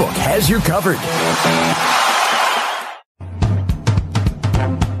Racebook has you covered.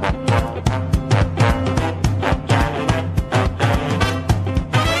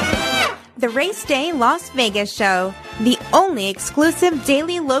 The Race Day Las Vegas Show, the only exclusive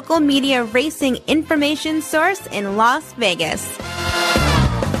daily local media racing information source in Las Vegas.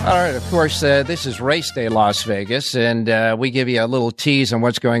 All right, of course, this is Race Day Las Vegas, and we give you a little tease on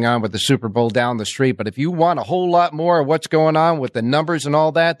what's going on with the Super Bowl down the street. But if you want a whole lot more of what's going on with the numbers and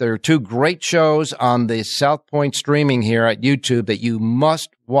all that, there are two great shows on the South Point streaming here at YouTube that you must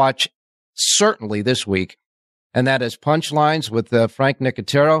watch certainly this week, and that is Punchlines with Frank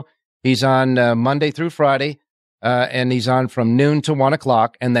Nicotero. He's on Monday through Friday, and he's on from noon to 1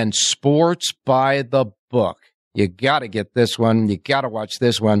 o'clock, and then Sports by the Book. You got to get this one. You got to watch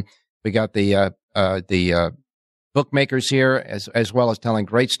this one. We got the bookmakers here as well as telling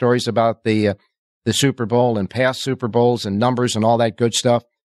great stories about the Super Bowl and past Super Bowls and numbers and all that good stuff.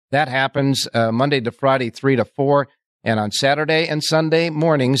 That happens Monday to Friday, 3 to 4, and on Saturday and Sunday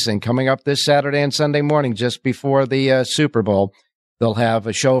mornings. And coming up this Saturday and Sunday morning, just before the Super Bowl, they'll have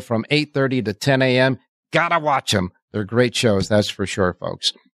a show from 8:30 to 10 a.m. Gotta watch them. They're great shows, that's for sure,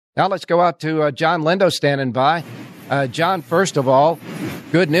 folks. Now let's go out to John Lindo standing by. John, first of all,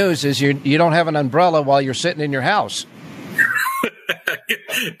 good news is you don't have an umbrella while you're sitting in your house.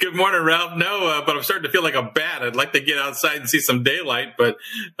 Good morning, Ralph. No, but I'm starting to feel like a bat. I'd like to get outside and see some daylight, but,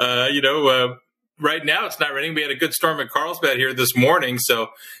 right now it's not raining. We had a good storm at Carlsbad here this morning, so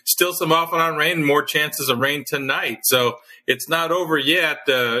still some off and on rain and more chances of rain tonight. So it's not over yet.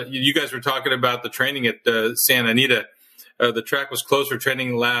 You guys were talking about the training at Santa Anita. The track was closed for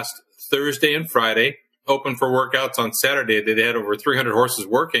training last Thursday and Friday, open for workouts on Saturday. They had over 300 horses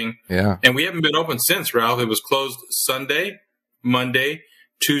working. Yeah. And we haven't been open since, Ralph. It was closed Sunday, Monday,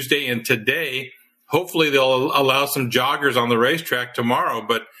 Tuesday, and today. Hopefully they'll allow some joggers on the racetrack tomorrow,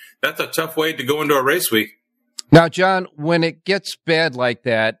 but that's a tough way to go into a race week. Now, John, when it gets bad like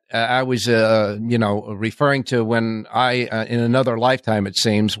that, I was, referring to when I, in another lifetime, it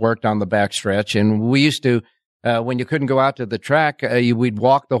seems, worked on the backstretch, and we used to, when you couldn't go out to the track, we'd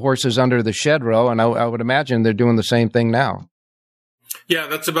walk the horses under the shed row, and I would imagine they're doing the same thing now. Yeah,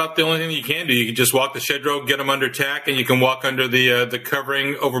 that's about the only thing you can do. You can just walk the shed row, get them under tack, and you can walk under the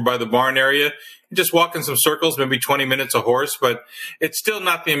covering over by the barn area. Just walk in some circles, maybe 20 minutes a horse, but it's still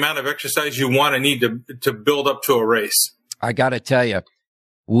not the amount of exercise you want to need to build up to a race. I got to tell you,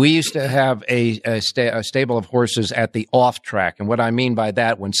 we used to have a stable of horses at the off track, and what I mean by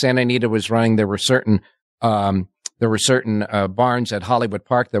that, when Santa Anita was running, there were certain barns at Hollywood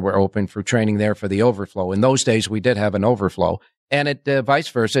Park that were open for training there for the overflow. In those days, we did have an overflow, and it vice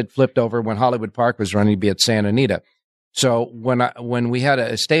versa. It flipped over when Hollywood Park was running to be at Santa Anita. So when we had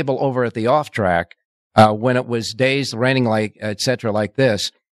a stable over at the off track, when it was days raining like et cetera like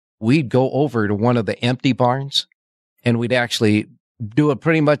this, we'd go over to one of the empty barns, and we'd actually do a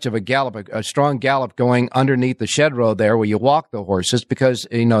pretty much of a gallop, a strong gallop going underneath the shed row there where you walk the horses because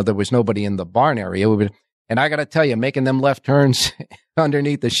there was nobody in the barn area. And I got to tell you, making them left turns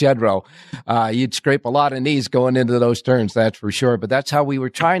underneath the shed row, you'd scrape a lot of knees going into those turns, that's for sure. But that's how we were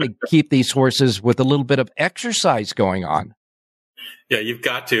trying to keep these horses with a little bit of exercise going on. Yeah, you've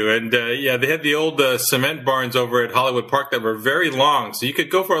got to. And, they had the old cement barns over at Hollywood Park that were very long. So you could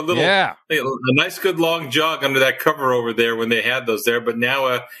go for a nice, good long jog under that cover over there when they had those there. But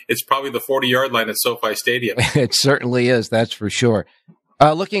now it's probably the 40-yard line at SoFi Stadium. It certainly is, that's for sure.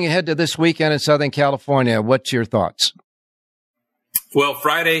 Looking ahead to this weekend in Southern California, what's your thoughts? Well,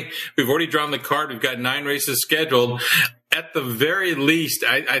 Friday, we've already drawn the card. We've got 9 races scheduled. At the very least,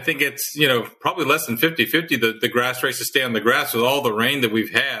 I think it's, probably less than 50-50. The grass races stay on the grass with all the rain that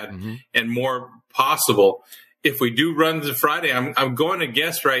we've had and more possible. If we do run to Friday, I'm going to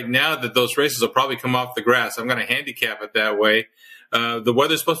guess right now that those races will probably come off the grass. I'm going to handicap it that way. The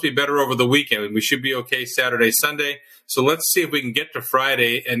weather's supposed to be better over the weekend. We should be okay Saturday, Sunday. So let's see if we can get to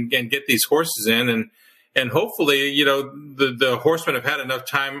Friday and get these horses in. And hopefully, you know, the horsemen have had enough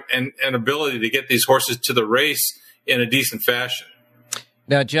time and ability to get these horses to the race in a decent fashion.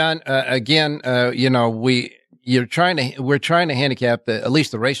 Now, John, again, you know, we're trying to handicap, at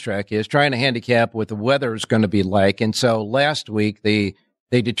least the racetrack is trying to handicap what the weather is going to be like. And so last week they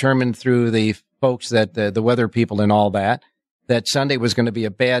determined through the folks that the weather people and all that Sunday was going to be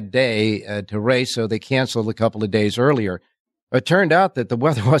a bad day to race. So they canceled a couple of days earlier. It turned out that the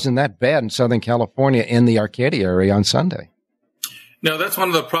weather wasn't that bad in Southern California in the Arcadia area on Sunday. No, that's one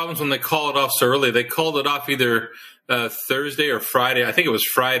of the problems when they call it off so early. They called it off either Thursday or Friday. I think it was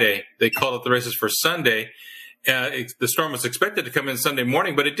Friday. They called up the races for Sunday. The storm was expected to come in Sunday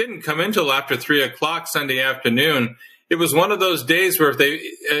morning, but it didn't come in until after 3 o'clock Sunday afternoon. It was one of those days where if they,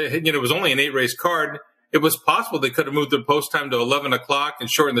 it was only an 8-race card, it was possible they could have moved the post time to 11 o'clock and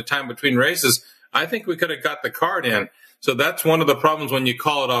shortened the time between races. I think we could have got the card in. So that's one of the problems when you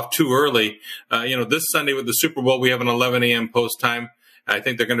call it off too early. This Sunday with the Super Bowl, we have an 11 a.m. post time. I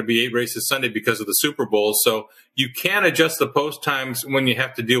think they're going to be 8 races Sunday because of the Super Bowl. So you can adjust the post times when you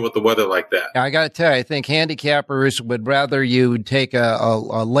have to deal with the weather like that. I got to tell you, I think handicappers would rather you take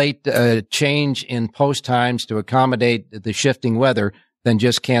a late change in post times to accommodate the shifting weather than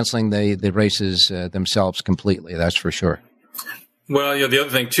just canceling the races themselves completely. That's for sure. Well, the other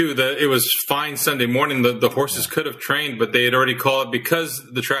thing, too, it was fine Sunday morning. The horses could have trained, but they had already called it because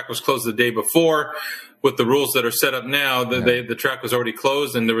the track was closed the day before. With the rules that are set up now, the track was already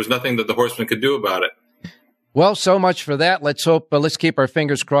closed, and there was nothing that the horsemen could do about it. Well, so much for that. Let's keep our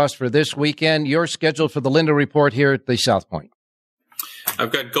fingers crossed for this weekend. You're scheduled for the Linda Report here at the South Point.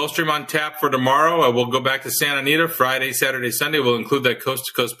 I've got Gulfstream on tap for tomorrow. We'll go back to Santa Anita Friday, Saturday, Sunday. We'll include that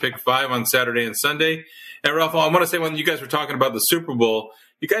coast-to-coast pick 5 on Saturday and Sunday. And, Ralph, I want to say when you guys were talking about the Super Bowl,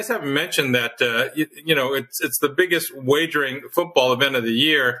 you guys haven't mentioned that, it's the biggest wagering football event of the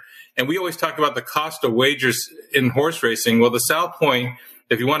year. And we always talk about the cost of wagers in horse racing. Well, the South Point,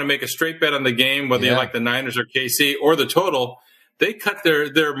 if you want to make a straight bet on the game, whether you like the Niners or KC or the total, they cut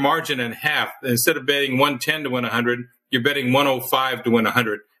their margin in half. Instead of betting 110 to win 100, you're betting 105 to win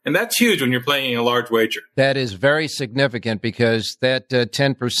 100. And that's huge when you're playing a large wager. That is very significant because that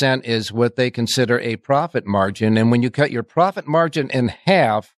 10% is what they consider a profit margin. And when you cut your profit margin in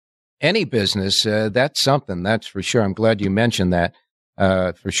half, any business, that's something, that's for sure. I'm glad you mentioned that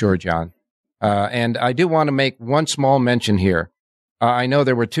for sure, John. And I do want to make one small mention here. I know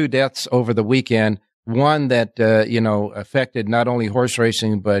there were 2 deaths over the weekend. One that, affected not only horse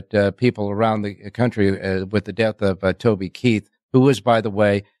racing, but people around the country with the death of Toby Keith, who was, by the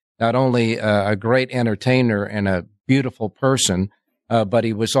way, not only a great entertainer and a beautiful person, but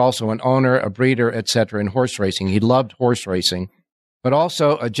he was also an owner, a breeder, etc. in horse racing. He loved horse racing, but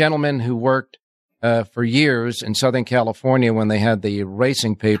also a gentleman who worked for years in Southern California when they had the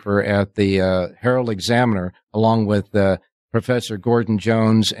racing paper at the Herald Examiner, along with Professor Gordon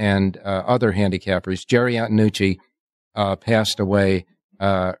Jones and other handicappers. Jerry Antonucci passed away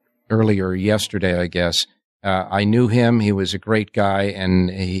earlier yesterday, I guess. I knew him. He was a great guy, and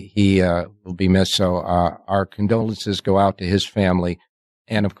he will be missed. So our condolences go out to his family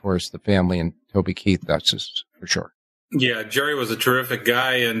and, of course, the family and Toby Keith. That's just for sure. Yeah, Jerry was a terrific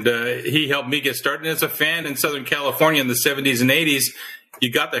guy, and he helped me get started as a fan in Southern California in the 70s and 80s.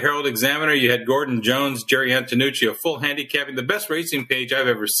 You got the Herald Examiner, you had Gordon Jones, Jerry Antonucci, a full handicapping, the best racing page I've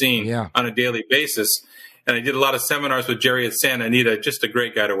ever seen on a daily basis. And I did a lot of seminars with Jerry at Santa Anita, just a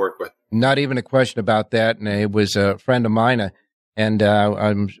great guy to work with. Not even a question about that. And it was a friend of mine, and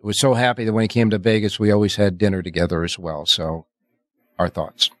I was so happy that when he came to Vegas, we always had dinner together as well. So our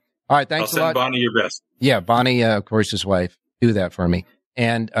thoughts. All right, thanks a lot. I'll send Bonnie your best. Yeah, Bonnie, of course, his wife. Do that for me.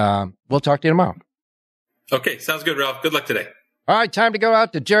 And we'll talk to you tomorrow. Okay, sounds good, Ralph. Good luck today. All right, time to go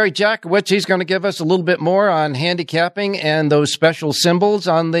out to Jerry Jackowitz. He's going to give us a little bit more on handicapping and those special symbols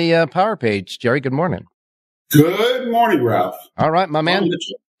on the Power Page. Jerry, good morning. Good morning, Ralph. All right, my man.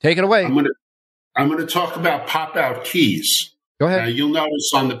 Take it away. I'm going to talk about pop-out keys. Go ahead. You'll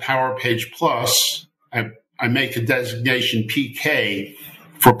notice on the Power Page Plus, I make a designation PK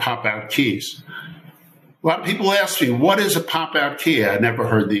for pop-out keys. A lot of people ask me, what is a pop-out key? I never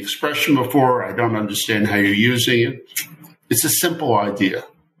heard the expression before. I don't understand how you're using it. It's a simple idea.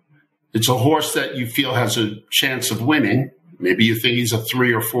 It's a horse that you feel has a chance of winning. Maybe you think he's a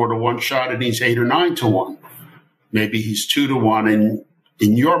 3 or 4 to 1 shot and he's 8 or 9 to 1. Maybe he's 2 to 1 in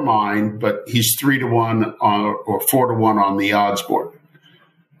your mind, but he's 3 to 1 or 4 to 1 on the odds board.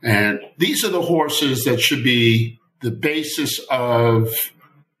 And these are the horses that should be the basis of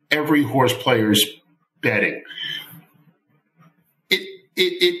every horse player's betting.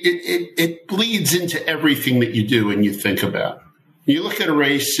 it bleeds into everything that you do and you think about. You look at a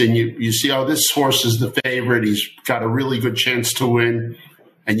race and you see, oh, this horse is the favorite. He's got a really good chance to win.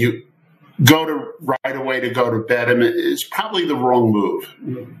 And you go to right away to go to bet him. It's probably the wrong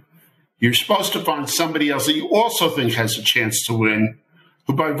move. You're supposed to find somebody else that you also think has a chance to win,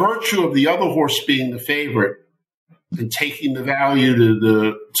 who by virtue of the other horse being the favorite and taking the value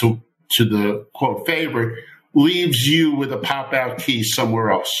to the quote favorite, leaves you with a pop-out key somewhere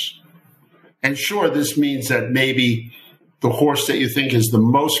else. And sure, this means that maybe the horse that you think is the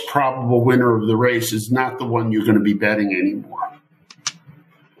most probable winner of the race is not the one you're going to be betting anymore.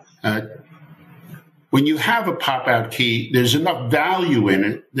 When you have a pop-out key, there's enough value in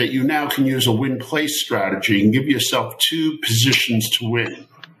it that you now can use a win-place strategy and give yourself 2 positions to win.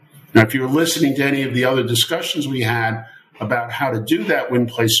 Now, if you're listening to any of the other discussions we had about how to do that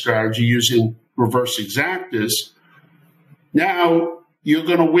win-place strategy using reverse exactas, now you're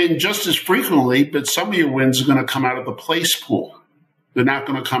going to win just as frequently, but some of your wins are going to come out of the place pool. They're not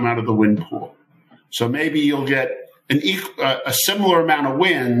going to come out of the win pool. So maybe you'll get a similar amount of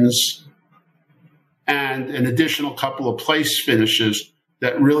wins and an additional couple of place finishes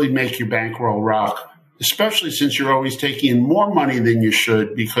that really make your bankroll rock, especially since you're always taking in more money than you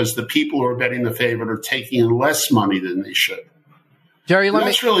should because the people who are betting the favorite are taking in less money than they should. Jerry,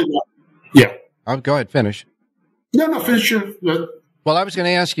 yeah. I'll go ahead, finish. No, finish your... Well, I was going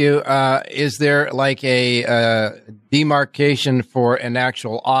to ask you, is there like a demarcation for an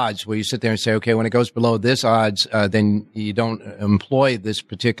actual odds where you sit there and say, okay, when it goes below this odds, then you don't employ this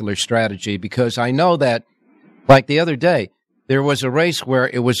particular strategy? Because I know that, like the other day, there was a race where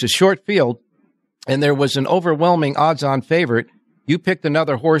it was a short field and there was an overwhelming odds-on favorite. You picked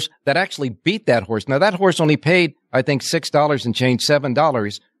another horse that actually beat that horse. Now, that horse only paid, I think, $6 and change,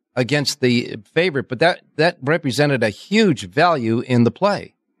 $7 against the favorite, but that represented a huge value in the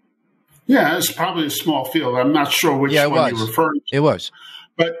play. Yeah, it's probably a small field. I'm not sure which one you're referring to. It was.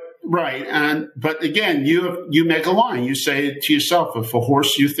 But right, but again, you make a line. You say to yourself, if a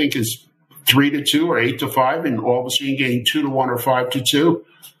horse you think is 3-2 or 8-5, and all of a sudden you're getting 2-1 or 5-2,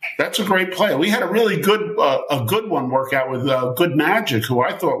 that's a great play. We had a really good one work out with Good Magic, who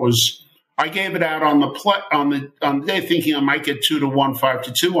I thought was. I gave it out on the day thinking I might get 2-1,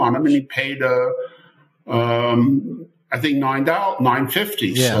 5-2 on him, and he paid I think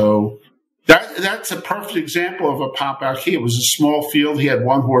 $9.50. Yeah. So that's a perfect example of a pop-out key. It was a small field. He had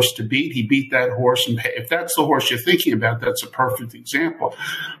one horse to beat. He beat that horse, and if that's the horse you're thinking about, that's a perfect example.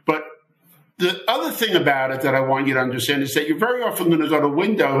 But the other thing about it that I want you to understand is that you're very often going to go to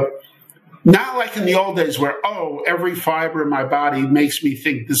window. Not like in the old days where, every fiber in my body makes me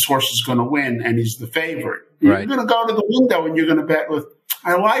think this horse is going to win and he's the favorite. Right. You're going to go to the window and you're going to bet with,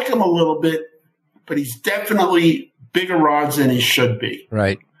 I like him a little bit, but he's definitely bigger odds than he should be.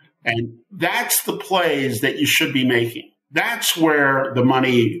 Right. And that's the plays that you should be making. That's where the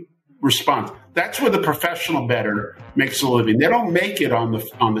money responds. That's where the professional bettor makes a living. They don't make it on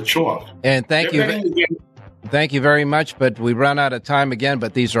the chalk. And thank you. Thank you very much, but we run out of time again,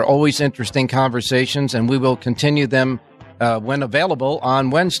 but these are always interesting conversations, and we will continue them when available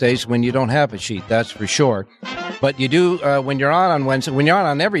on Wednesdays when you don't have a sheet, that's for sure. But you do, when you're on Wednesday, when you're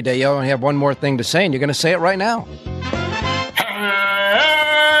on every day, you only have one more thing to say, and you're going to say it right now.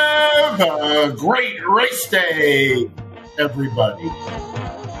 Have a great race day, everybody.